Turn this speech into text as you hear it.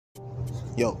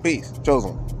Yo, peace,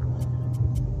 chosen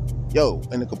one. Yo,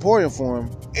 in the corporeal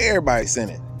form, everybody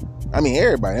sinning. I mean,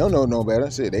 everybody. They don't know no better.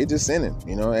 Shit, they just sinning.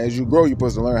 You know, as you grow, you're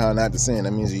supposed to learn how not to sin.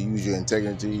 That means you use your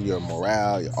integrity, your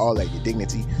morale, all that, your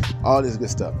dignity, all this good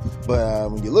stuff.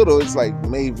 But when you're little, it's like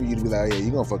made for you to be like, yeah,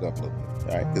 you're gonna fuck up a little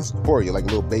bit, all right? Because corporeal, you're like a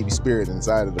little baby spirit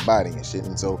inside of the body and shit,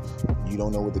 and so you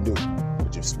don't know what to do.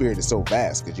 But your spirit is so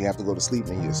vast because you have to go to sleep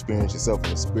and you experience yourself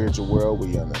in the spiritual world where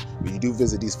you do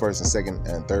visit these first and second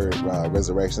and third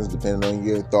resurrections, depending on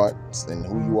your thoughts and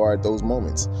who you are at those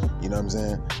moments. You know what I'm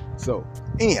saying? So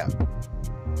anyhow,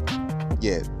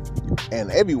 yeah,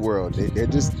 and every world they're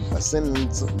just ascending.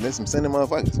 There's some sinning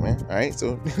motherfuckers, man. All right,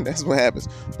 so that's what happens.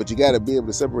 But you got to be able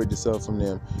to separate yourself from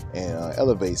them and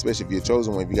elevate, especially if you're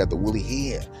chosen one. If you got the woolly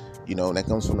hair, you know, and that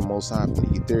comes from the Most High, from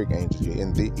the etheric angels,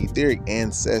 and the etheric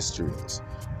ancestrals,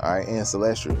 all right, and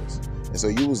celestials. And so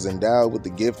you was endowed with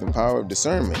the gift and power of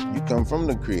discernment. You come from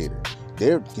the Creator.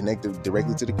 They're connected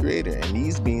directly to the Creator, and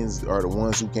these beings are the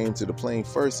ones who came to the plane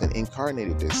first and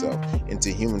incarnated themselves into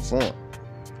human form.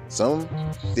 Some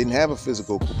didn't have a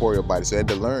physical corporeal body, so they had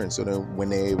to learn. So then when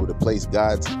they're able to place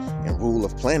gods and rule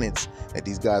of planets, that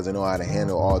these guys know how to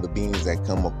handle all the beings that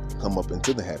come up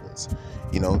into the heavens.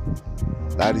 You know,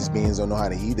 a lot of these beings don't know how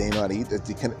to eat. They know how to eat.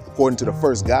 According to the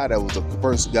first god, that was the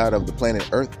first god of the planet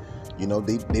Earth. You know,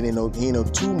 they didn't know. He didn't know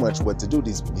too much what to do.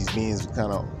 These beings were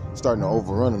kind of starting to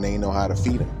overrun them. They didn't know how to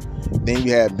feed them. Then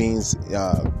you had beings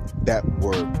that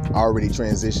were already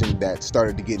transitioned, that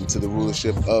started to get into the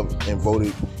rulership of and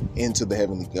voted into the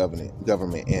heavenly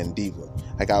government and diva,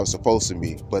 like I was supposed to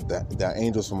be. But the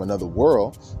angels from another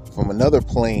world, from another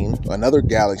plane, another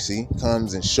galaxy,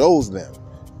 comes and shows them,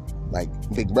 like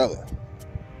Big Brother.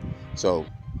 So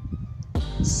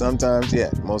sometimes,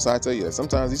 yeah, Most High tell you that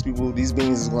sometimes these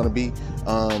beings is going to be,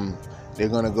 they're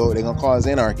gonna cause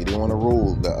anarchy. They want to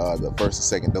rule the first and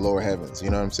second, the lower heavens. You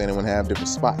know what I'm saying? They want to have different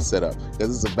spots set up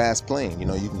because it's a vast plane. You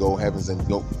know, you can go heavens and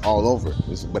go all over,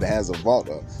 but it has a vault,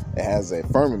 it has a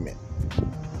firmament,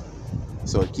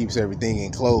 so it keeps everything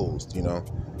enclosed. You know,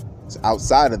 so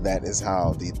outside of that is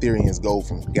how the Ethereans go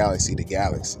from galaxy to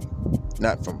galaxy,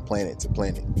 not from planet to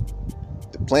planet.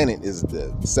 The planet is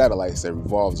the satellites that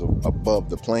revolves above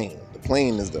the plane. The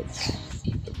plane is the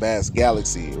vast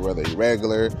galaxy, whether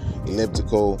irregular,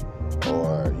 elliptical,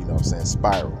 or, you know what I'm saying,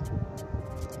 spiral.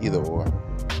 Either or.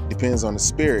 Depends on the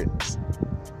spirits,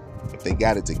 if they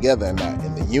got it together or not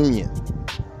in the union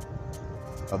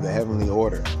of the heavenly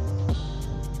order.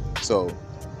 So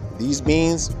these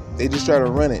beings, they just try to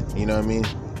run it, you know what I mean?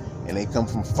 And they come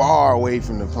from far away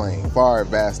from the plane, far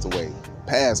vast away,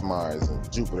 past Mars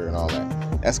and Jupiter and all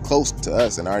that. That's close to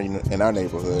us in our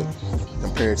neighborhood,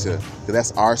 compared to, because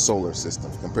that's our solar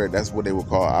system. That's what they would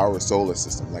call our solar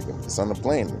system. Like it's on the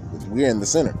plane, we're in the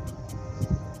center.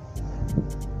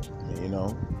 You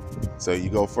know, so you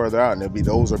go further out, and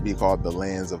those will be called the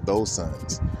lands of those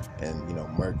suns, and you know,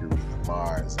 Mercury, and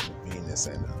Mars, and Venus,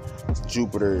 and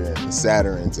Jupiter, and the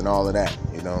Saturns, and all of that.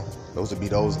 You know, those would be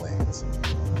those lands.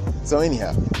 So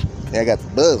anyhow, I got the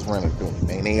buzz running through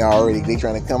me, man. They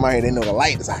trying to come out here. They know the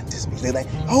light is out this bitch. They like,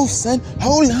 oh son,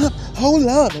 hold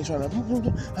up. They trying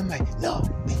to. I'm like, no,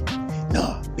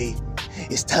 B,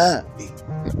 it's time, B.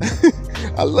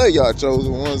 I love y'all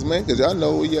chosen ones, man, because y'all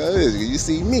know who y'all is. You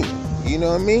see me, you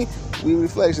know what I mean? We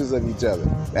reflections of each other.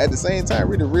 At the same time,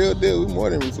 we're the real deal. We more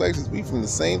than reflections. We from the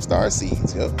same star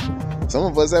seeds, yo. Some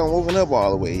of us haven't woken up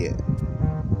all the way yet.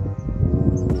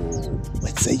 Ooh,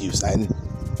 let's say you, son.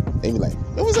 They be like,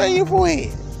 what's that in your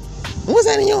forehead? What's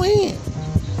that in your hand?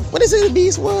 What they say the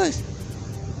beast was?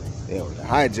 Yo, the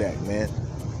hijack, man.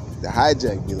 The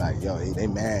hijack be like, yo, they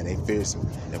mad, they fearsome,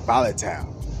 they're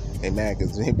volatile. They mad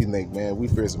because they be like, man, we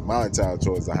fearsome, volatile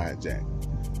towards the hijack.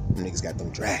 Them niggas got them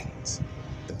dragons,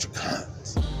 them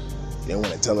dracons. They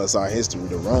want to tell us our history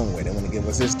the wrong way. They want to give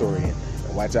us his story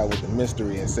and watch out with the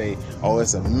mystery and say, oh,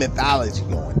 it's a mythology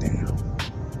going down.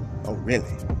 Oh, really?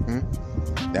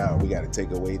 Now we got to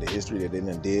take away the history that they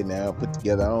done did now, put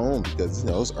together our own, because you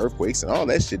know those earthquakes and all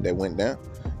that shit that went down.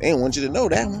 They didn't want you to know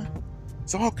that one.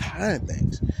 It's all kind of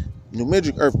things. New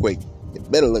Metric earthquake, you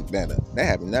better look that up. That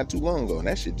happened not too long ago, and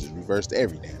that shit just reversed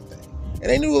every damn thing. And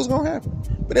they knew it was gonna happen,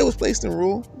 but it was placed in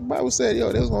rule. The Bible said,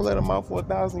 yo, they was gonna let them out for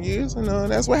 1,000 years, and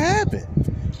that's what happened.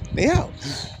 They out.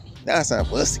 Now it's time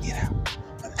for us to get out.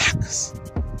 Unlock us.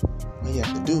 All you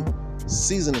have to do.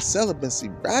 Season of celibacy,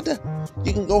 brother.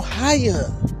 You can go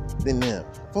higher than them.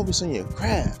 Focus on your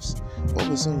crafts.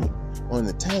 Focus on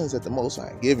the talents that the Most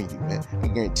High giving you, man. I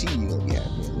guarantee you're gonna be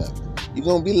happy and loving. You're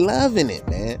gonna be loving it,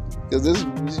 man. Because this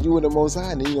is you and the Most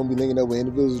High, and then you're gonna be linking up with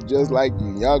individuals just like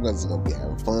you. Y'all gonna be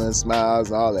having fun,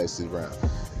 smiles, and all that shit around.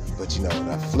 But you know,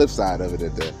 the flip side of it,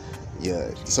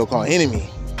 your so-called enemy,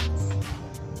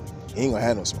 he ain't gonna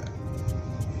have no smile.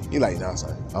 You like, nah,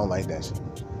 son, I don't like that shit.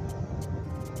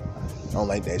 I don't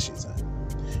like that shit, son.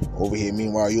 Over here,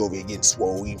 meanwhile, you over here getting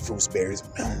swole, eating fruits, berries,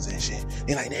 and melons and shit.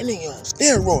 They like, that nigga on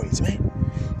steroids, man.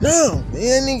 No, man,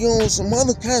 that nigga on some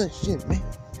other kind of shit, man.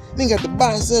 Nigga got the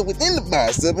bicep within the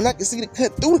bicep, and I can see the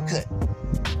cut through the cut.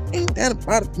 Ain't that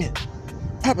about it, man?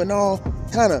 Popping all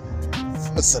kind of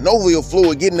synovial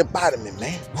fluid getting up out of me,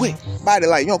 man. Quick, body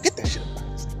like, yo, get that shit up out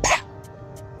of me. Pow!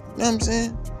 You know what I'm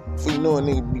saying? Before you know a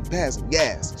nigga be passing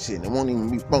gas and shit, and it won't even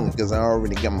be funky because I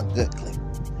already got my gut clean.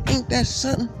 Ain't that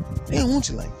something? They don't want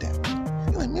you like that.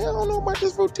 You're like, man, I don't know about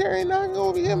this fruitarian nigga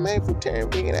over here, man. Fruitarian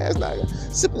vegan ass nigga.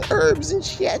 Sipping herbs and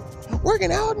shit.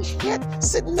 Working out and shit.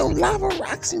 Sitting on lava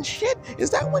rocks and shit. Is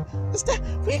that?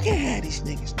 We can't have these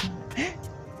niggas. Huh?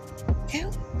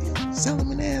 Can't we?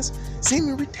 Solomon ass,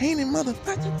 semen retaining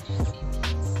motherfucker.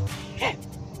 Yeah.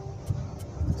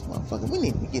 This motherfucker, we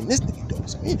need to be getting this nigga doing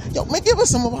something. Yo, man, give us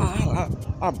some of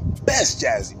our best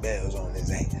jazzy bells on his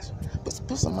ass.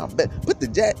 Put some of my best. Put the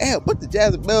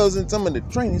jazzy bells in some of the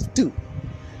trainers too.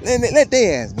 Let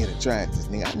their ass get a try at this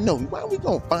nigga. I know. Why we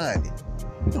gonna find it?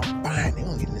 We gonna find it. We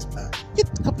gonna get in this mind.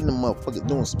 Get a couple of them motherfuckers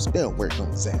doing some spell work on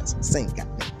his ass at the same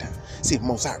goddamn time. See if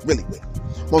Most High really with him.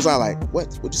 Most High like,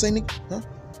 what you say, nigga?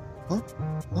 Huh?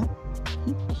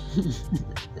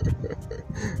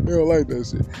 They don't like that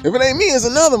shit. If it ain't me, it's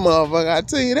another motherfucker. I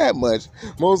tell you that much.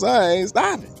 Most High ain't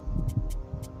stopping.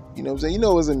 You know what I'm saying? You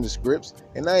know what's in the scripts,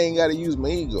 and I ain't got to use my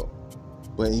ego.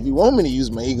 But if you want me to use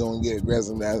my ego and get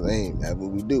aggressive, that's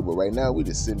what we do. But right now, we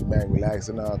just sitting back,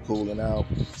 relaxing out, cooling out.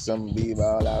 Some be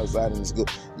all outside in the school.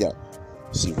 Yo,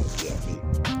 see what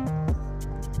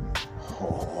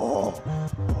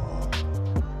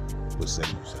What's that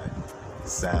you say? The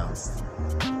sounds,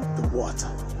 the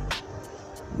water.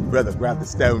 Brother, grab the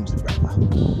stones, brother.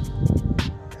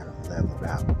 Kind of leveled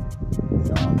out.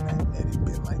 We all magnetic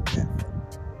been like that for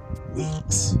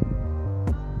weeks.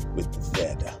 With the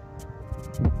feather.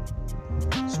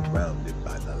 Surrounded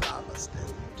by the lava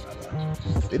stone, brother.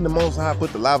 Didn't the Most High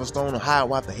put the lava stone high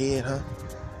out the head, huh?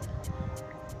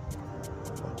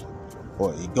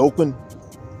 Or Yokin?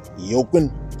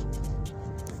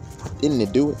 Didn't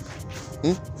it do it?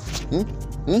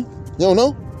 You don't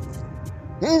know?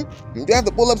 You have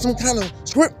to pull up some kind of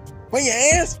script for your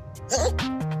ass? Huh?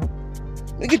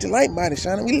 We get your light body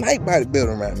shining. We light body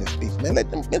building around this beef, man.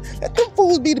 Let them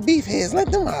fools be the beef heads.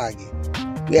 Let them argue.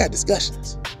 We have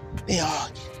discussions. They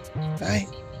argue, right?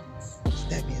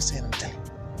 That being said, I'm telling you,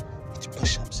 get your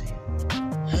push-ups in.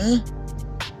 Huh?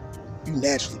 You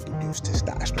naturally produce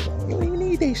testosterone. You don't even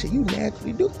need that shit. You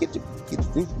naturally do. Get your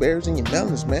fruit berries and your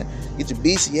melons, man. Get your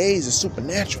BCAAs. It's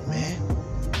supernatural, man.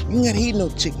 You ain't gotta eat no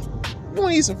chicken. You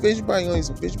wanna eat some fish, you probably gonna eat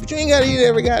some fish, but you ain't gotta eat it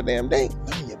every goddamn day.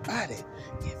 Learn your body.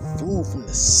 Get food from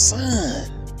the sun.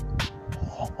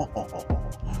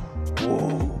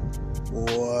 Whoa,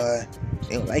 boy.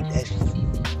 They don't like that shit.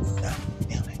 Nah,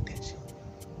 they don't like that shit.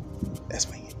 That's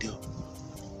why you do it.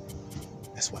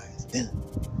 That's why it's done.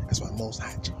 That's why Most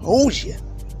High chose you.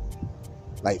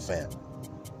 Like family.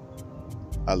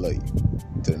 I love you.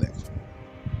 Till the next one.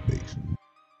 Peace.